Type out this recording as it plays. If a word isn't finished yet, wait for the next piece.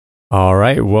All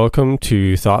right, welcome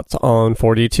to Thoughts on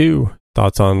 42.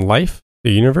 Thoughts on life,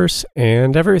 the universe,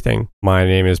 and everything. My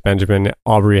name is Benjamin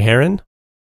Aubrey Heron.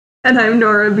 And I'm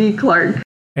Nora B. Clark.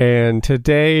 And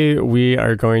today we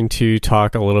are going to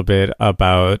talk a little bit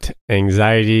about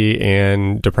anxiety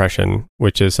and depression,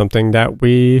 which is something that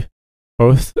we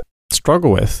both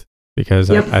struggle with because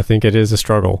I think it is a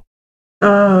struggle.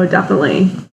 Oh,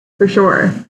 definitely. For sure.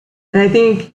 And I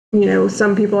think,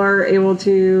 some people are able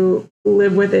to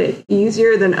live with it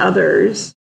easier than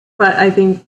others. But I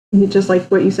think just like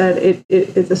what you said,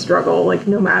 it's a struggle. Like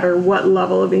no matter what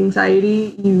level of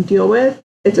anxiety you deal with,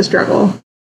 it's a struggle.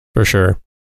 For sure.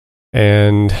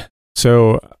 And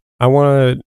so I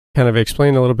want to kind of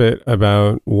explain a little bit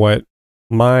about what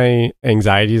my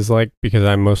anxiety is like, because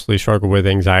I mostly struggle with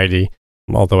anxiety,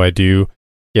 although I do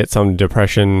get some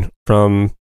depression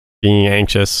from being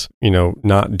anxious,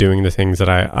 not doing the things that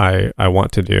I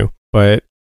want to do. But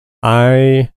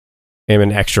I am an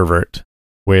extrovert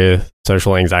with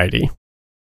social anxiety,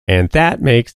 and that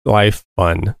makes life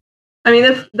fun. I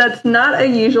mean, that's not a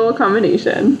usual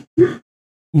combination.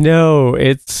 No,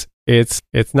 it's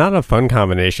not a fun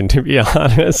combination, to be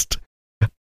honest.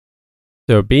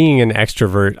 So being an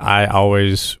extrovert, I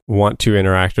always want to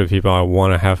interact with people. I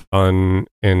want to have fun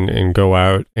and go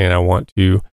out, and I want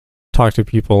to talk to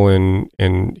people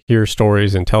and hear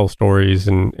stories and tell stories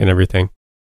and everything.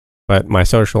 But my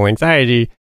social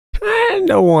anxiety kind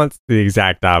of wants the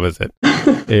exact opposite.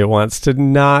 It wants to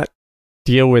not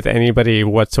deal with anybody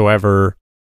whatsoever,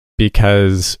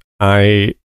 because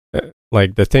the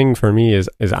thing for me is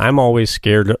I'm always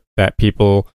scared that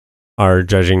people are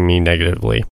judging me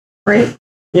negatively. Right.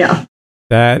 Yeah.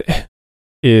 That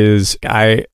is,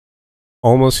 I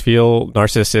almost feel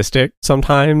narcissistic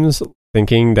sometimes,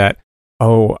 thinking that,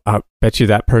 I bet you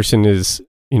that person is,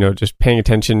 just paying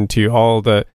attention to all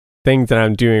the things that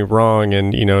I'm doing wrong.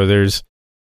 And, there's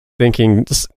thinking,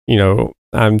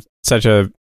 I'm such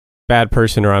a bad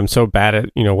person, or I'm so bad at,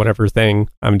 whatever thing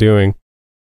I'm doing.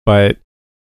 But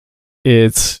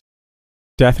it's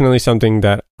definitely something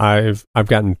that I've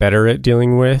gotten better at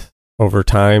dealing with over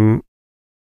time.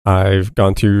 I've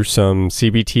gone through some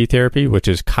CBT therapy, which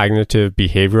is cognitive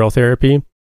behavioral therapy,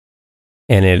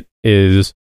 and it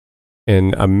is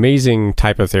an amazing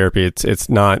type of therapy. It's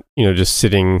not, just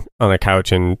sitting on a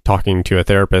couch and talking to a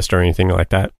therapist or anything like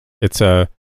that. It's a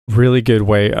really good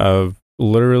way of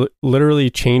literally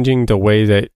changing the way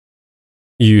that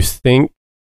you think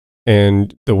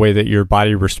and the way that your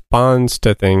body responds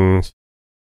to things,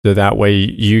 so that way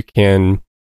you can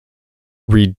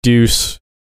reduce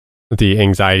the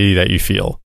anxiety that you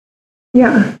feel.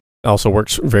 Yeah. It also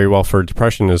works very well for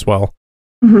depression as well.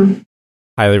 Mm-hmm.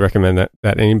 Highly recommend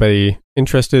that anybody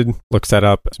interested looks that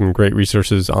up. Some great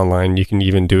resources online. You can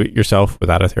even do it yourself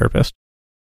without a therapist.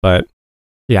 But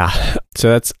yeah, so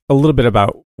that's a little bit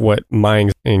about what my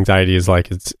anxiety is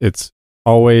like. It's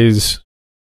always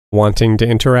wanting to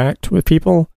interact with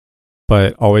people,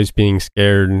 but always being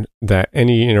scared that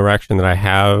any interaction that I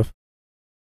have,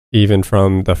 even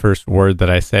from the first word that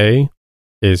I say,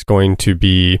 is going to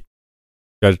be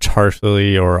judged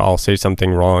harshly, or I'll say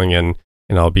something wrong and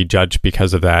I'll be judged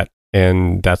because of that.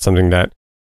 And that's something that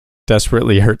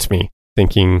desperately hurts me,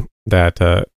 thinking that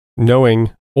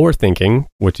knowing or thinking,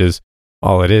 which is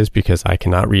all it is, because I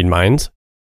cannot read minds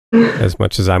as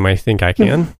much as I might think I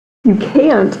can. You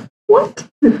can't. What?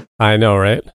 I know,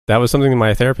 right? That was something that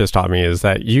my therapist taught me, is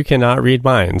that you cannot read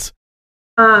minds.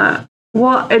 Well,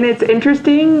 and it's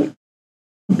interesting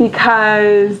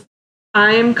because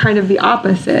I'm kind of the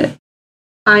opposite.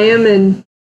 I am an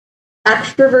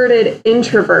extroverted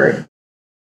introvert.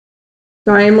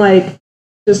 So I'm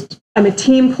I'm a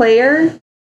team player,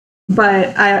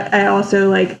 but I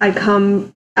also I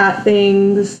come at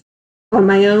things on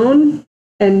my own,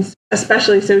 and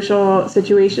especially social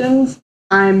situations,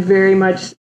 I'm very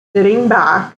much sitting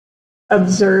back,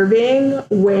 observing,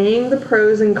 weighing the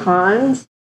pros and cons.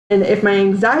 And if my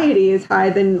anxiety is high,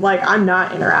 then I'm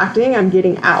not interacting, I'm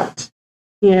getting out.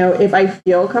 If I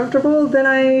feel comfortable, then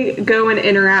I go and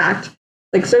interact.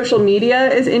 Social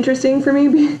media is interesting for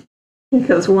me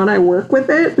because one, I work with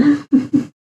it.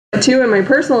 Two, in my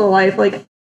personal life,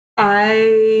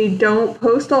 I don't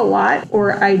post a lot,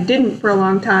 or I didn't for a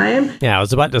long time. Yeah, I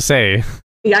was about to say.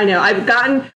 Yeah, I know.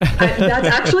 That's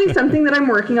actually something that I'm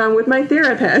working on with my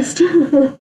therapist.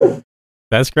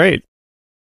 That's great.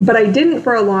 But I didn't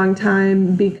for a long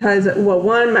time because,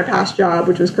 one, my past job,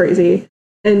 which was crazy.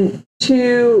 And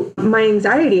two, my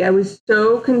anxiety. I was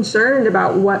so concerned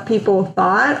about what people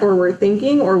thought or were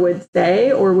thinking or would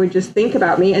say or would just think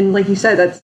about me. And like you said,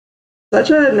 that's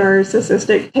such a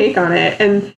narcissistic take on it.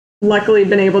 And luckily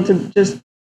been able to just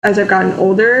as I've gotten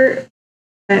older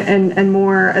and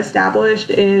more established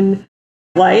in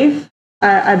life,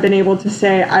 I've been able to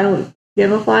say, I don't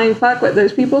give a flying fuck what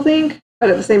those people think. But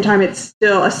at the same time, it's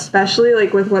still, especially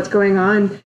like with what's going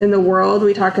on in the world.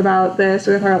 We talked about this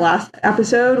with our last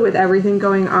episode, with everything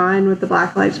going on with the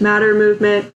Black Lives Matter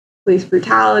movement, police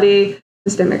brutality,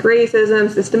 systemic racism,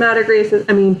 systematic racism.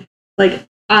 I mean, like,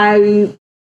 I,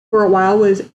 for a while,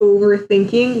 was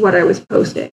overthinking what I was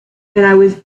posting. And I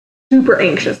was super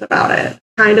anxious about it.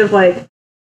 Kind of like,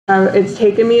 it's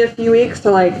taken me a few weeks to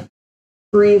like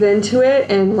breathe into it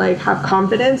and like have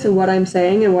confidence in what I'm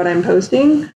saying and what I'm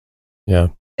posting. Yeah.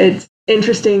 It's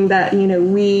interesting that, you know,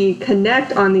 we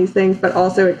connect on these things, but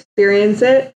also experience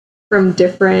it from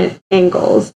different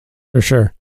angles. For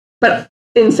sure. But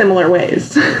in similar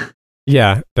ways.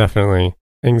 Yeah, definitely.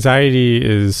 Anxiety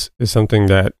is something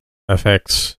that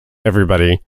affects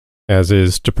everybody, as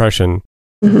is depression.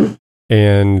 Mm-hmm.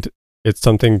 And it's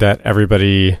something that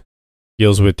everybody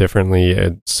deals with differently.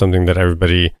 It's something that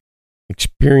everybody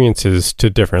experiences to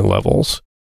different levels.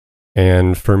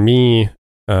 And for me,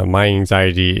 my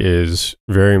anxiety is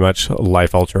very much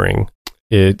life-altering.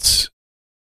 It's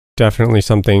definitely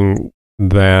something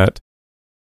that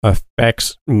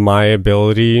affects my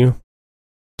ability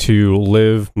to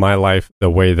live my life the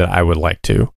way that I would like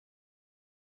to.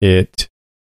 It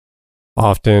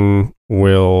often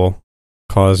will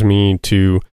cause me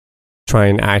to try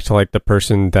and act like the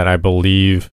person that I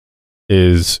believe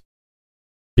is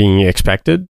being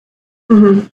expected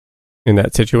Mm-hmm. in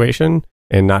that situation,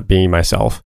 and not being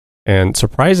myself. And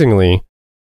surprisingly,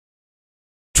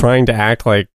 trying to act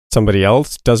like somebody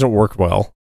else doesn't work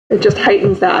well. It just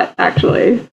heightens that,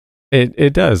 actually.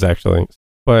 It does, actually.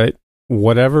 But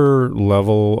whatever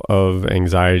level of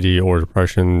anxiety or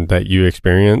depression that you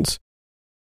experience,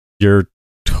 you're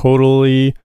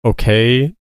totally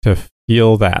okay to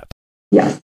feel that.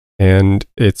 Yes. And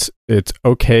it's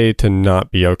okay to not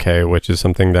be okay, which is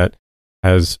something that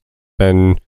has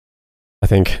been, I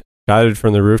think, shouted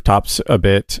from the rooftops a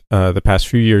bit the past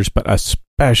few years, but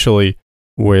especially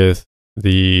with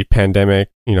the pandemic,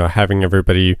 you know, having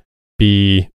everybody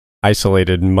be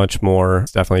isolated much more.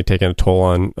 It's definitely taken a toll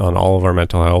on all of our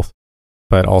mental health,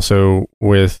 but also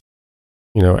with,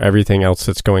 you know, everything else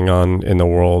that's going on in the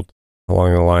world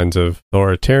along the lines of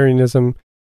authoritarianism,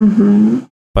 Mm-hmm.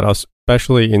 but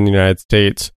especially in the United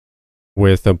States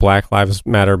with the Black Lives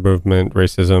Matter movement,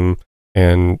 racism,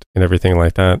 and everything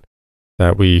like that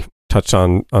we touched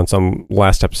on some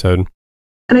last episode.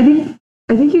 And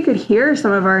I think you could hear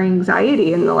some of our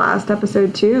anxiety in the last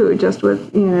episode too, just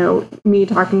with, you know, me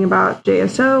talking about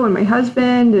JSO and my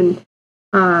husband, and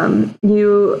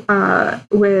you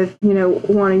with, you know,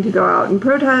 wanting to go out and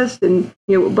protest, and,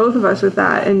 you know, both of us with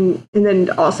that, and then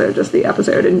also just the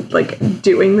episode and like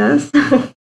doing this.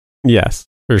 Yes,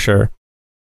 for sure.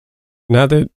 Now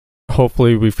that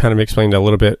hopefully we've kind of explained a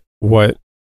little bit what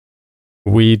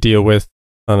we deal with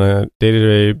on a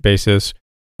day-to-day basis,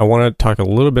 I want to talk a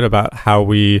little bit about how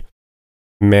we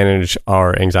manage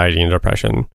our anxiety and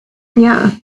depression.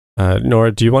 Yeah.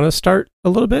 Nora, do you want to start a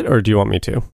little bit, or do you want me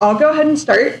to? I'll go ahead and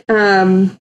start,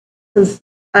 because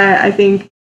I think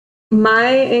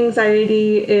my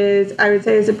anxiety is, I would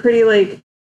say, is a pretty like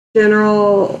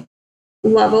general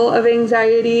level of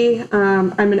anxiety.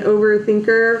 I'm an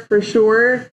overthinker for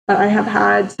sure. I have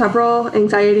had several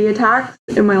anxiety attacks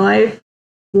in my life.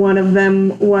 One of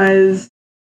them was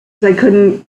I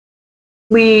couldn't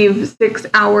leave 6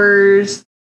 hours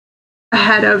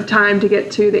ahead of time to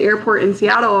get to the airport in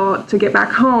Seattle to get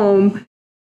back home,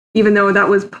 even though that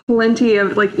was plenty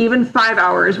of, like, even 5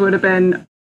 hours would have been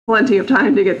plenty of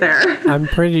time to get there. I'm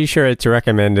pretty sure it's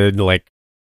recommended like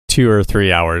 2 or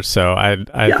 3 hours. So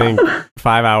I think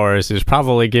 5 hours is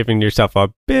probably giving yourself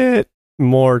a bit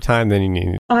more time than you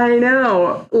need. I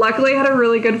know. Luckily, I had a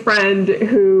really good friend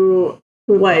who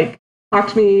like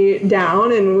talked me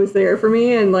down and was there for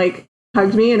me and like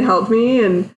hugged me and helped me.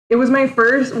 And it was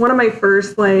one of my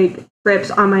first like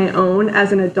trips on my own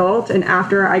as an adult, and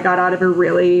after I got out of a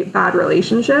really bad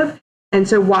relationship. And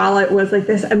so while it was like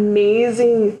this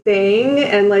amazing thing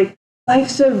and like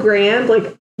life's so grand,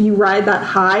 like you ride that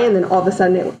high and then all of a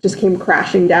sudden it just came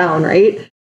crashing down,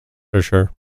 right? For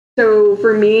sure. So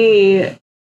for me,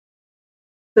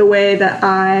 the way that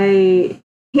I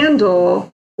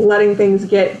handle letting things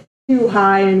get too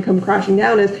high and come crashing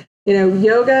down is, you know,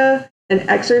 yoga and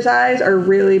exercise are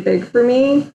really big for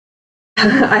me.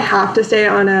 I have to stay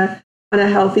on a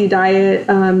healthy diet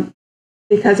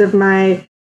because of my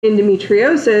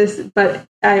endometriosis, but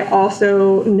I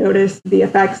also notice the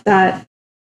effects that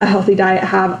a healthy diet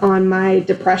have on my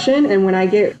depression. And when I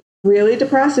get really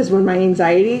depressed is when my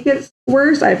anxiety gets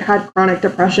worse. I've had chronic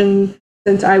depression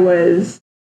since I was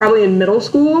probably in middle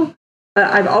school, but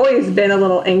I've always been a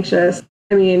little anxious.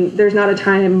 I mean, there's not a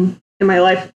time in my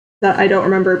life that I don't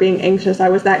remember being anxious. I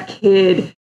was that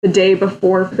kid the day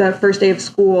before the first day of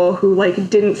school who like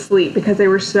didn't sleep because they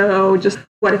were so just,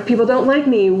 what if people don't like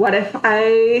me? What if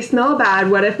I smell bad?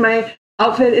 What if my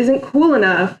outfit isn't cool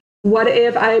enough? What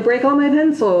if I break all my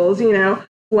pencils?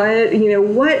 What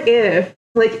if,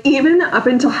 like, even up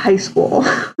until high school,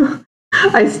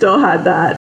 I still had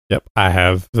that. Yep. I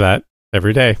have that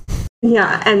every day.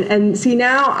 Yeah. And see,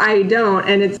 now I don't.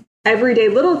 And it's everyday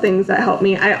little things that help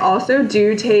me. I also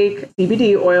do take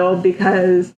CBD oil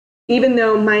because even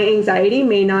though my anxiety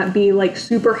may not be like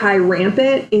super high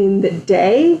rampant in the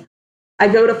day, I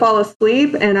go to fall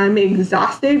asleep and I'm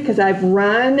exhausted because I've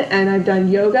run and I've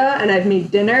done yoga and I've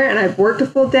made dinner and I've worked a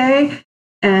full day.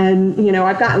 And,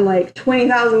 I've gotten like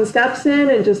 20,000 steps in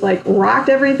and just like rocked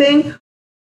everything.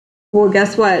 Well,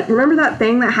 guess what? Remember that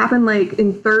thing that happened like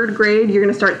in third grade? You're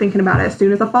going to start thinking about it as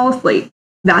soon as I fall asleep.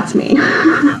 That's me.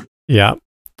 Yeah.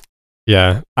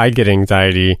 Yeah. I get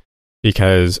anxiety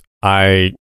because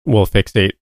I will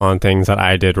fixate on things that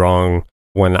I did wrong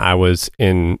when I was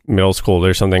in middle school.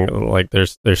 There's something like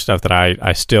there's stuff that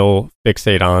I still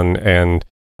fixate on, and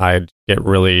I get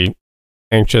really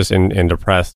anxious and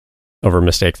depressed over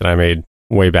mistakes that I made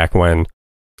way back when.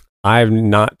 I've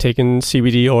not taken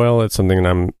CBD oil. It's something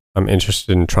that I'm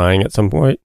interested in trying at some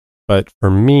point. But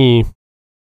for me,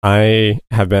 I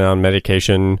have been on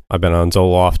medication. I've been on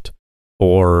Zoloft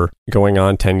for going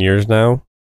on 10 years now.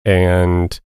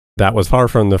 And that was far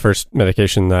from the first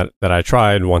medication that I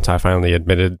tried once I finally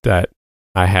admitted that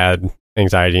I had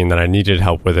anxiety and that I needed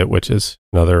help with it, which is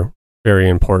another very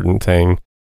important thing.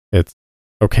 It's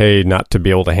okay not to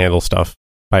be able to handle stuff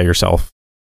by yourself.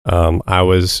 I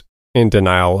was in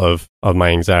denial of my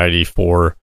anxiety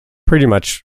for pretty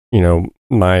much,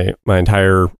 my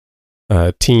entire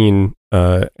teen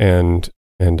and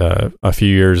a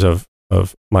few years of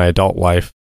my adult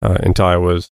life until I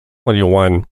was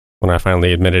 21 when I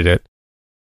finally admitted it,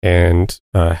 and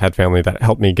had family that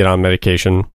helped me get on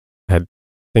medication. I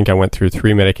think I went through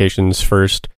 3 medications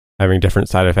first, having different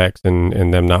side effects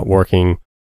and them not working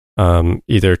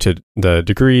either to the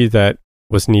degree that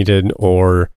was needed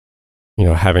or,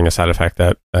 having a side effect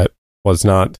that was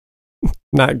not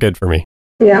good for me.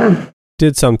 Yeah.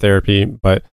 Did some therapy,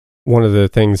 but one of the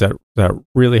things that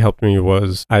really helped me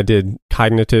was I did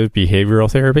cognitive behavioral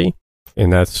therapy,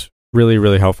 and that's really,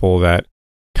 really helpful. That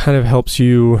kind of helps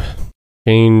you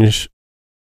change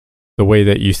the way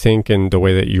that you think and the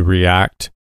way that you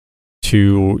react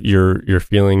to your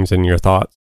feelings and your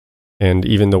thoughts, and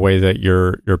even the way that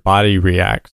your body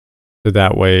reacts. So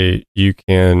that way you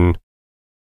can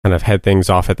kind of head things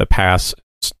off at the pass,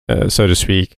 so to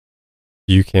speak.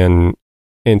 You can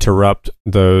interrupt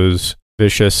those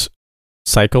vicious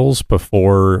cycles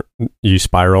before you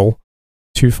spiral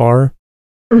too far.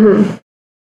 Mm-hmm.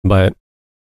 But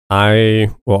I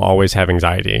will always have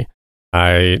anxiety.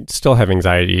 I still have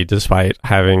anxiety despite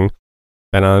having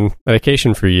been on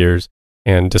medication for years,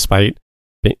 and despite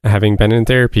having been in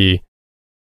therapy.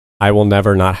 I will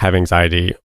never not have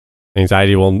anxiety.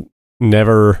 Anxiety will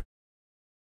never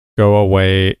go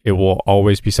away. It will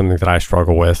always be something that I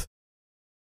struggle with.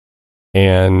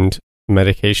 And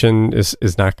medication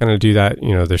is not going to do that.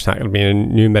 There's not going to be a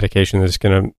new medication that's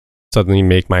going to suddenly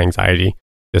make my anxiety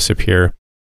disappear.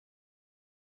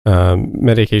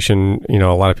 Medication,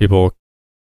 a lot of people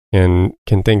can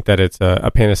think that it's a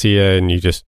panacea and you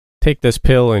just take this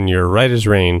pill and you're right as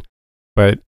rain.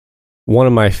 But one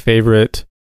of my favorite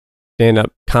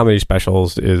stand-up comedy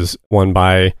specials is one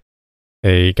by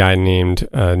a guy named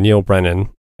Neil Brennan,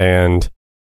 and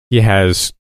he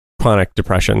has chronic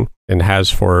depression and has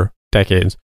for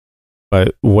decades.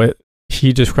 But what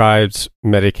he describes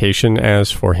medication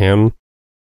as for him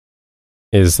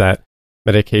is that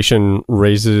medication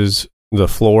raises the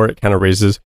floor. It kind of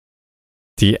raises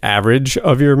the average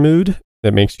of your mood.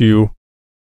 That makes you,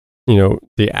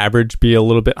 the average be a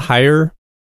little bit higher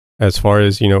as far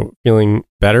as, feeling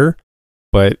better,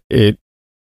 but it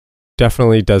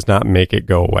definitely does not make it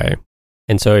go away.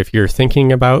 And so if you're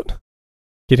thinking about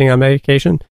getting on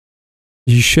medication,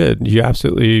 you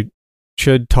absolutely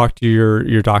should talk to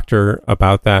your doctor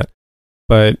about that,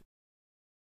 but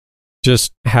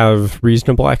just have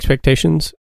reasonable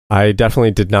expectations. I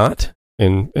definitely did not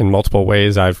in multiple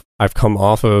ways. I've come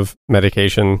off of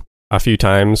medication a few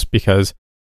times because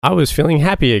I was feeling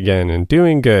happy again and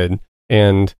doing good,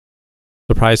 and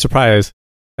surprise, surprise,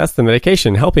 that's the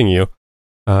medication helping you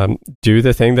do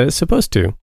the thing that it's supposed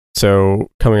to. So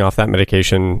coming off that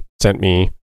medication sent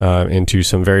me into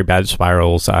some very bad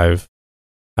spirals. I've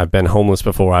been homeless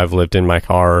before. I've lived in my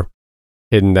car,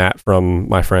 hidden that from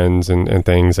my friends and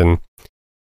things. And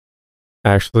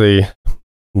actually,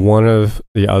 one of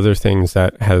the other things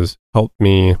that has helped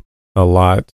me a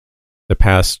lot the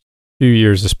past few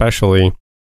years especially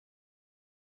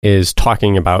is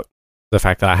talking about the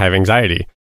fact that I have anxiety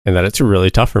and that it's really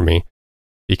tough for me,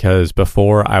 because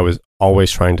before I was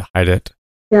always trying to hide it.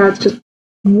 Yeah, it's just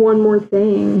one more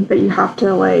thing that you have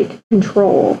to like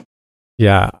control.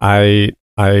 Yeah, I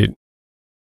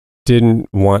didn't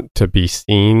want to be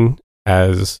seen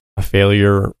as a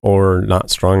failure or not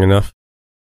strong enough.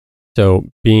 So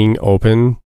being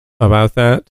open about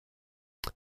that,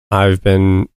 I've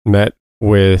been met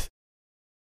with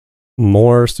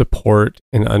more support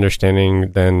and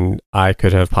understanding than I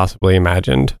could have possibly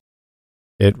imagined.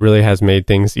 It really has made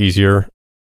things easier.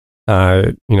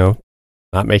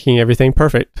 Not making everything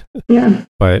perfect. Yeah.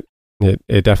 But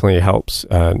it definitely helps.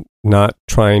 Not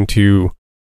trying to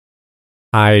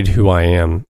hide who I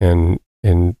am and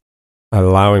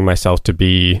allowing myself to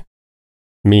be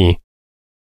me,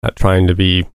 not trying to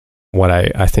be what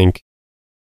I think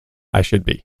I should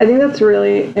be. I think that's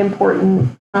really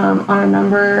important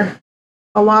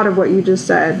a lot of what you just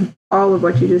said, all of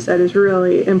what you just said is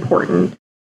really important.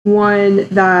 One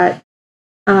that,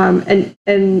 and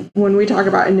when we talk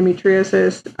about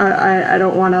endometriosis, I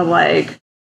don't want to like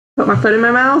put my foot in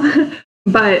my mouth,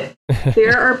 but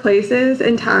there are places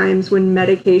and times when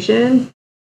medication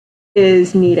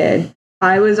is needed.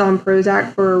 I was on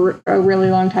Prozac for a really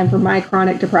long time for my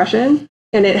chronic depression,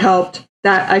 and it helped.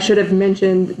 That I should have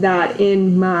mentioned that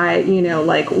in my,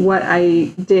 like what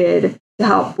I did to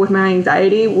help with my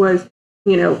anxiety was,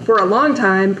 for a long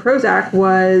time, Prozac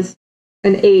was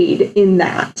an aid in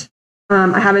that.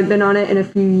 I haven't been on it in a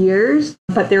few years,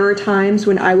 but there were times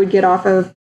when I would get off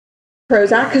of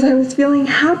Prozac because I was feeling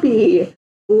happy.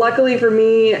 Luckily for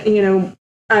me,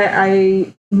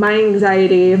 my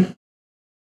anxiety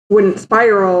wouldn't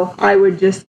spiral. I would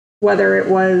just, whether it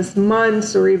was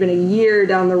months or even a year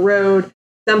down the road,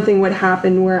 something would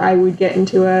happen where I would get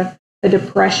into a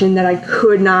depression that I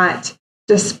could not,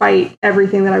 despite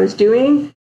everything that I was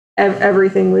doing.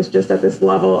 Everything was just at this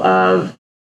level of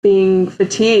being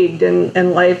fatigued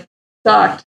and life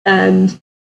sucked and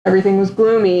everything was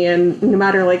gloomy, and no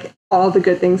matter like all the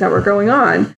good things that were going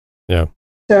on. Yeah.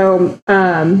 So,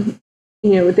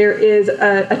 there is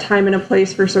a time and a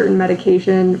place for certain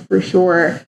medication for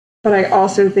sure. But I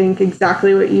also think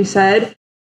exactly what you said,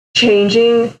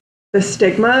 changing the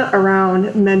stigma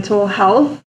around mental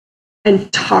health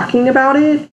and talking about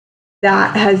it,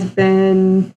 that has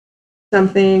been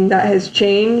something that has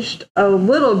changed a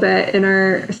little bit in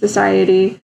our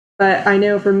society. But I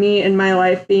know for me in my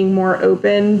life, being more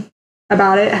open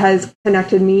about it has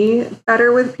connected me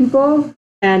better with people.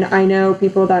 And I know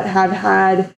people that have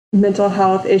had mental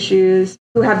health issues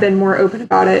who have been more open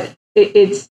about it.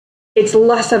 It's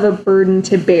less of a burden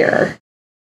to bear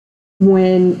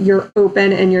when you're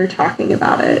open and you're talking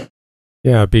about it.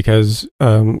 Yeah, because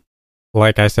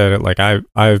like I said, like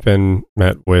I've been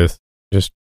met with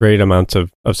just great amounts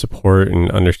of support and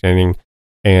understanding,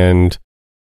 and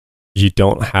you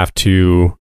don't have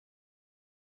to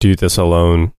do this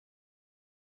alone.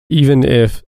 Even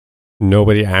if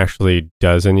nobody actually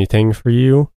does anything for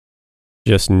you,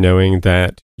 just knowing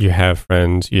that you have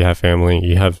friends, you have family,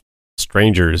 you have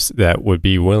strangers that would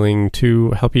be willing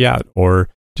to help you out or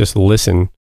just listen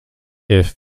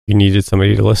if you needed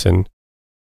somebody to listen,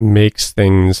 makes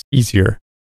things easier.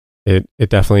 It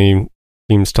definitely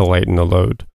seems to lighten the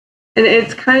load. And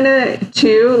it's kind of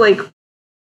too, like,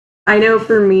 I know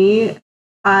for me,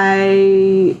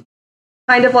 I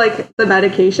kind of like the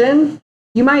medication.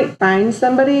 You might find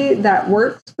somebody that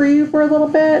works for you for a little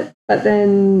bit, but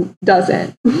then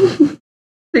doesn't.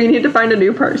 So you need to find a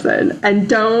new person, and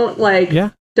don't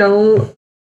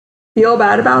feel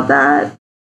bad about that,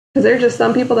 because there's just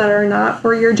some people that are not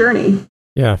for your journey.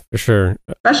 Yeah, for sure.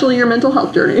 Especially your mental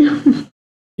health journey.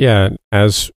 Yeah,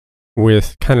 as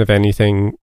with kind of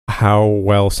anything, how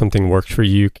well something works for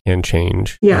you can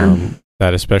change. Yeah.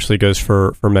 That especially goes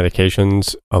for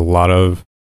medications. A lot of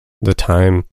the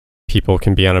time, people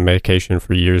can be on a medication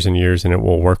for years and years and it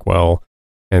will work well.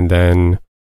 And then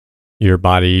your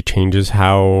body changes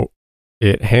how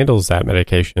it handles that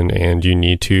medication and you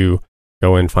need to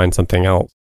go and find something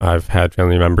else. I've had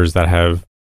family members that have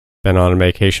been on a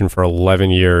medication for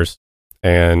 11 years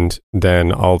and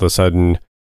then all of a sudden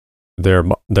their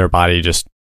body just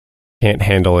can't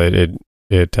handle it.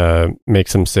 It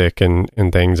makes them sick and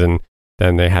things, and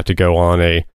then they have to go on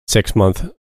a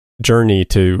 6-month journey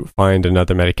to find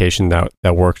another medication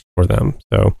that works for them.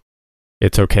 So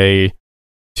it's okay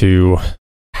to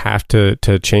have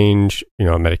to change,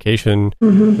 a medication,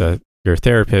 your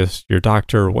therapist, your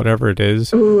doctor, whatever it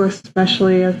is. Ooh,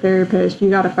 especially a therapist. You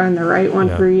got to find the right one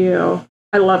for you.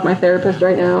 I love my therapist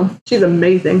right now. She's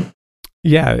amazing.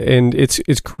 Yeah, and it's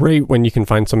great when you can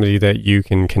find somebody that you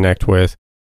can connect with,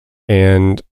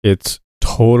 and it's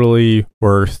totally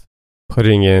worth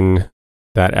putting in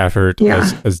that effort,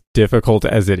 as difficult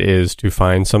as it is to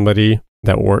find somebody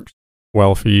that works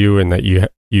well for you and that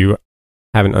you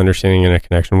have an understanding and a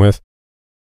connection with.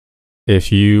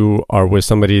 If you are with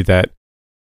somebody that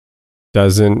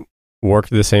doesn't work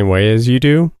the same way as you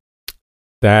do,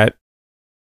 that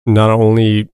not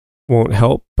only won't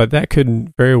help, but that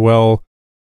could very well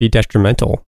be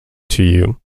detrimental to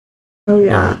you. Oh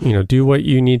yeah. Do what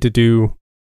you need to do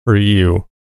for you.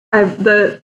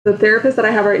 The therapist that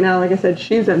I have right now, like I said,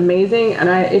 she's amazing, and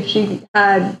if she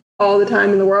had all the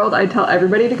time in the world, I'd tell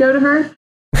everybody to go to her.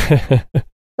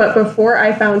 But before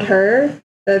I found her,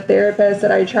 the therapist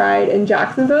that I tried in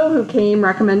Jacksonville, who came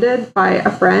recommended by a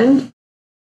friend,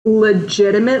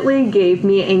 legitimately gave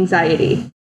me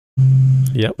anxiety.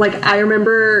 Yep. Like, I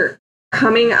remember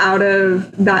coming out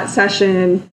of that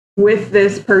session with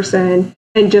this person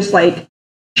and just like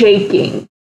shaking.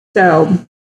 So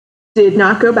did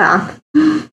not go back.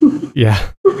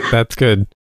 Yeah, that's good.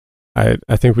 I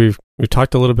think we've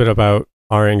talked a little bit about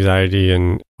our anxiety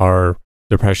and our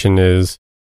depression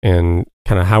and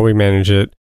kind of how we manage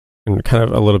it, and kind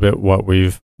of a little bit what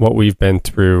we've been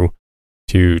through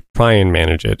to try and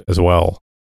manage it as well.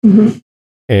 Mm-hmm.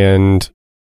 And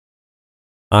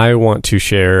I want to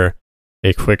share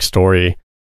a quick story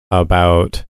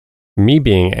about me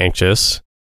being anxious.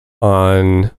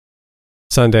 On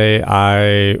Sunday,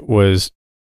 I was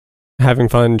having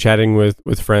fun chatting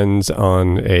with friends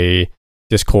on a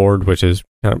Discord, which is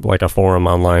kind of like a forum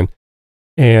online.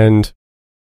 And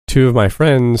two of my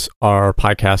friends are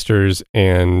podcasters,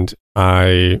 and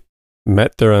I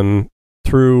met them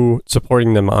through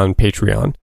supporting them on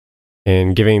Patreon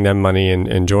and giving them money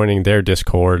and joining their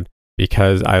Discord,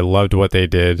 because I loved what they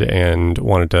did and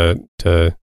wanted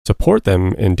to support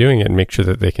them in doing it and make sure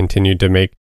that they continued to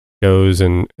make shows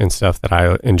and stuff that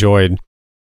I enjoyed.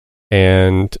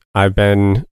 And I've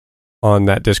been on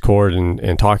that Discord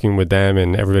and talking with them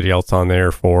and everybody else on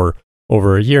there for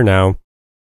over a year now.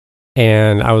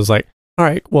 And I was like, all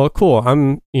right, well, cool.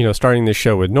 I'm, starting this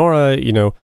show with Nora,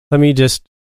 let me just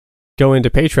go into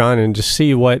Patreon and just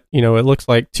see what, it looks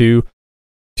like to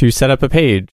set up a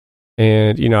page.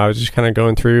 And, I was just kind of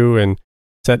going through and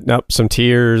setting up some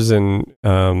tiers and,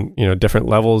 different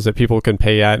levels that people could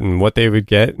pay at and what they would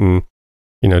get. And,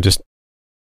 just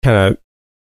kind of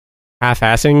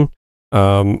half-assing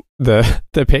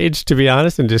the page, to be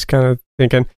honest, and just kind of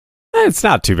thinking, it's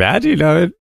not too bad,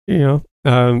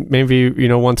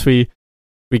 maybe, once we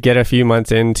get a few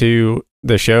months into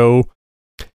the show,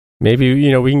 maybe,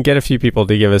 we can get a few people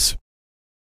to give us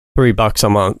 $3 a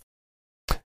month,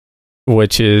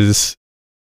 which is,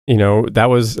 that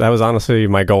was honestly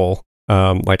my goal.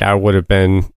 Like, I would have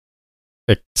been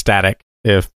ecstatic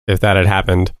if that had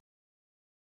happened.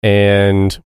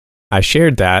 And I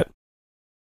shared that,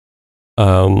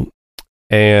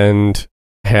 and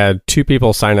had 2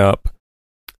 people sign up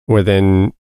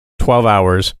within 12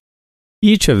 hours,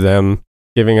 each of them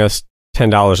giving us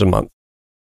 $10 a month.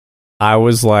 I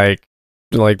was like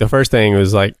the first thing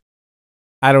was like,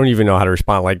 I don't even know how to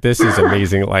respond. Like, this is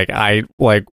amazing.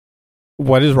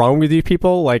 What is wrong with you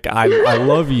people? Like, I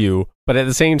love you, but at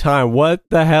the same time, what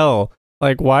the hell?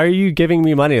 Like, why are you giving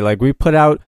me money? Like, we put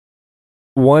out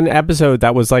one episode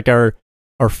that was like our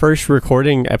first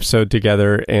recording episode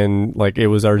together, and like it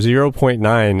was our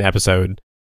 0.9 episode,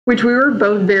 which we were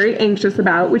both very anxious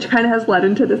about, which kind of has led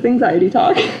into this anxiety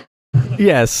talk.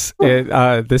 Yes,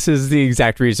 this is the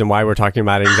exact reason why we're talking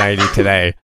about anxiety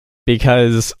today,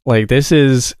 because like this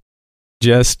is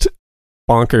just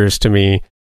bonkers to me,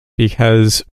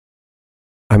 because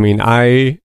I mean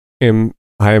I'm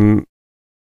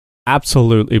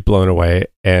absolutely blown away,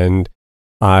 and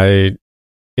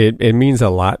it means a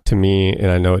lot to me, and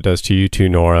I know it does to you too,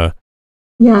 Nora.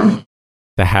 Yeah.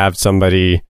 To have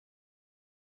somebody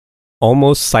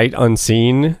almost sight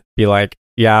unseen be like,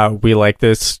 yeah, we like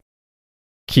this,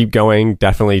 keep going,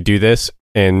 definitely do this,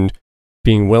 and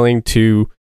being willing to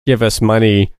give us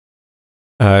money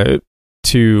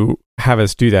to have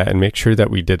us do that and make sure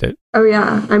that we did it. Oh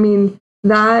yeah. I mean,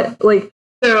 that, like,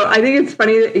 so I think it's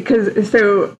funny because,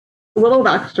 little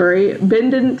backstory, Ben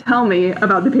didn't tell me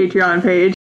about the Patreon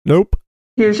page. Nope.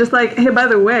 He was just like, hey, by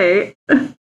the way,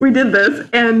 we did this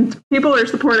and people are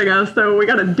supporting us, so we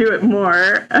got to do it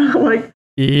more. And I'm like,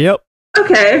 yep.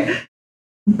 Okay.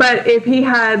 But if he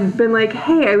had been like,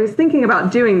 hey, I was thinking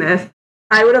about doing this,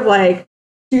 I would have like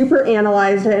super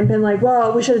analyzed it and been like,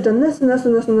 well, we should have done this and this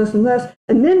and this and this and this,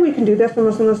 and then we can do this and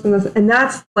this and this and this. And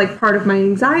that's like part of my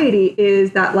anxiety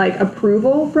is that like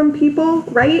approval from people,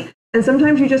 right? And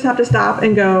sometimes you just have to stop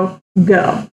and go,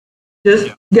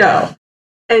 just go.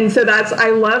 And so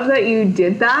I love that you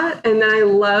did that. And then I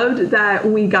loved that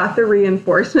we got the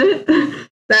reinforcement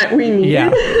that we needed.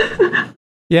 Yeah.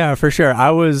 Yeah, for sure.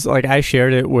 I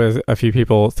shared it with a few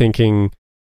people thinking,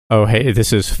 oh, hey,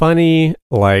 this is funny.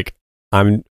 Like,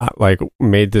 I'm like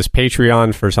made this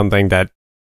Patreon for something that,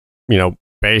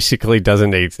 basically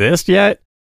doesn't exist yet.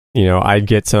 I'd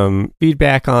get some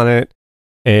feedback on it.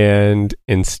 And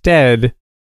instead,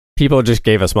 people just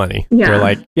gave us money. Yeah. They're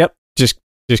like, yep, just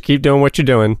keep doing what you're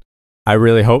doing. I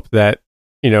really hope that,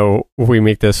 we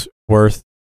make this worth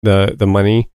the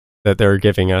money that they're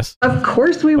giving us. Of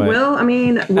course we will. I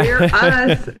mean, we're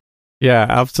us. Yeah,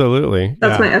 absolutely.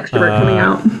 That's my extrovert coming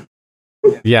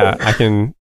out. Yeah,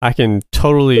 I can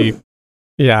totally.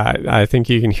 Yeah, I think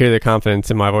you can hear the confidence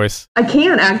in my voice. I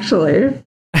can actually.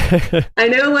 I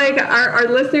know, like our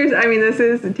listeners. I mean, this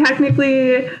is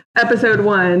technically episode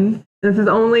 1. This is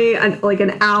only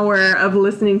an hour of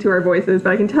listening to our voices,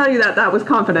 but I can tell you that was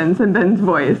confidence in Ben's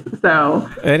voice. So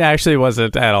it actually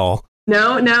wasn't at all.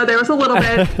 No, there was a little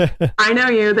bit. I know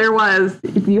you. There was.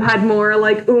 You had more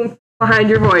like oomph behind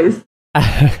your voice.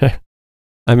 I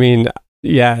mean,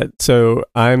 yeah. So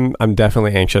I'm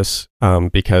definitely anxious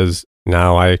because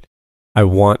now I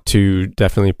want to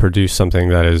definitely produce something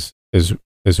that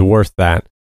is worth that,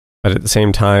 but at the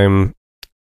same time,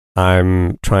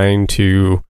 I'm trying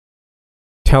to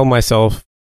tell myself,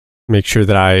 make sure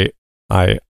that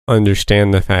I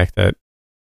understand the fact that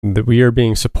we are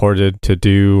being supported to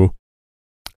do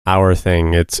our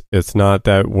thing. It's not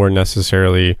that we're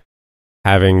necessarily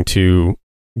having to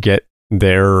get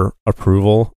their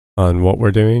approval on what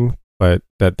we're doing, but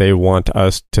that they want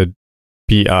us to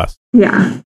be us.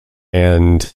 Yeah.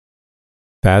 And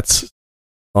that's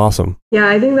awesome. Yeah,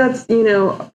 I think that's,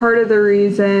 part of the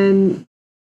reason.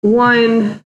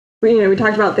 One, we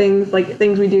talked about things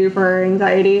we do for our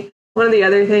anxiety. One of the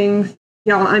other things,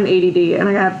 y'all, I'm ADD and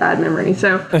I have bad memory.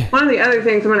 So one of the other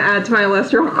things I'm going to add to my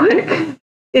list real quick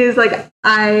is like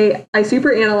I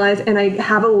super analyze and I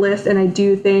have a list and I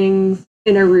do things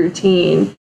in a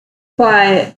routine,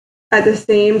 but at the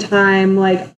same time,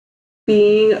 like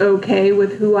being okay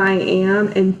with who I am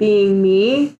and being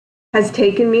me has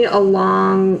taken me a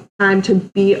long time to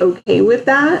be okay with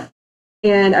that.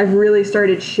 And I've really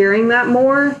started sharing that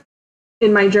more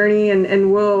in my journey,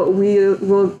 and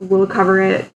we'll cover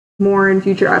it more in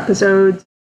future episodes.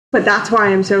 But that's why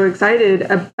I'm so excited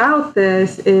about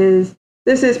this is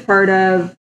part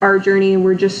of our journey, and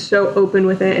we're just so open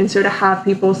with it. And so to have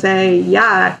people say,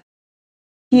 yeah,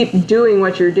 keep doing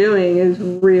what you're doing is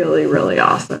really, really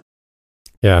awesome.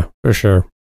 Yeah, for sure.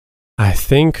 I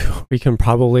think we can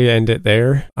probably end it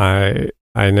there. I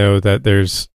know that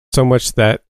there's so much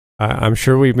that I'm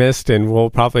sure we missed and we'll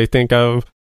probably think of.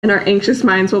 And our anxious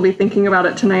minds will be thinking about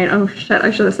it tonight. Oh shit,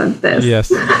 I should have sent this.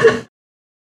 Yes.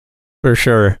 For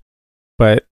sure.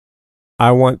 But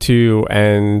I want to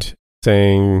end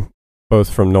saying,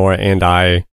 both from Nora and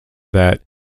I, that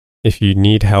if you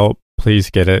need help, please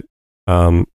get it.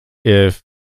 If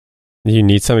you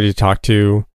need somebody to talk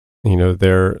to,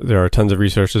 there are tons of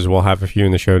resources. We'll have a few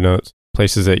in the show notes,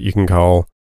 places that you can call.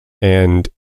 And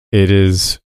it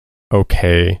is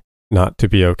okay not to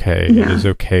be okay. Yeah. It is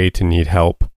okay to need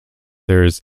help.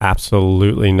 There's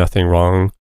absolutely nothing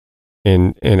wrong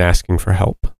in asking for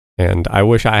help. And I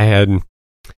wish I had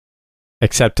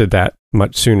accepted that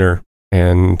much sooner.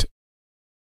 And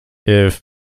if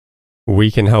we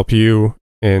can help you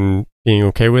in being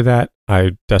okay with that,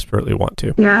 I desperately want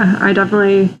to. Yeah, I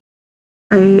definitely,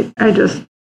 I just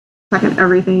second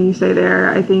everything you say there.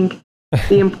 I think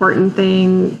the important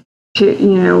thing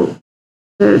to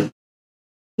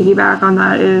piggyback on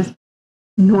that is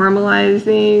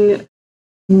normalizing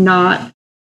not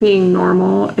being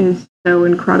normal is so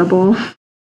incredible.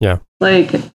 Yeah.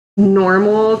 Like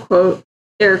normal, quote,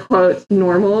 air quotes,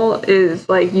 normal is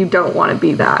like you don't want to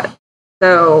be that.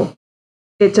 So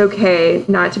it's okay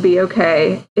not to be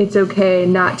okay. It's okay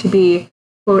not to be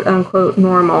quote unquote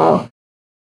normal.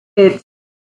 It's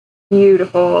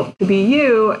beautiful to be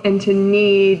you and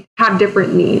to have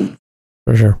different needs.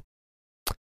 For sure.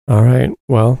 All right.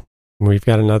 Well, we've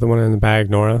got another one in the bag,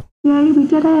 Nora. Yay, we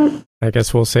did it. I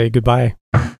guess we'll say goodbye.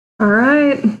 All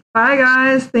right. Bye,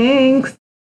 guys. Thanks.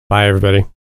 Bye, everybody.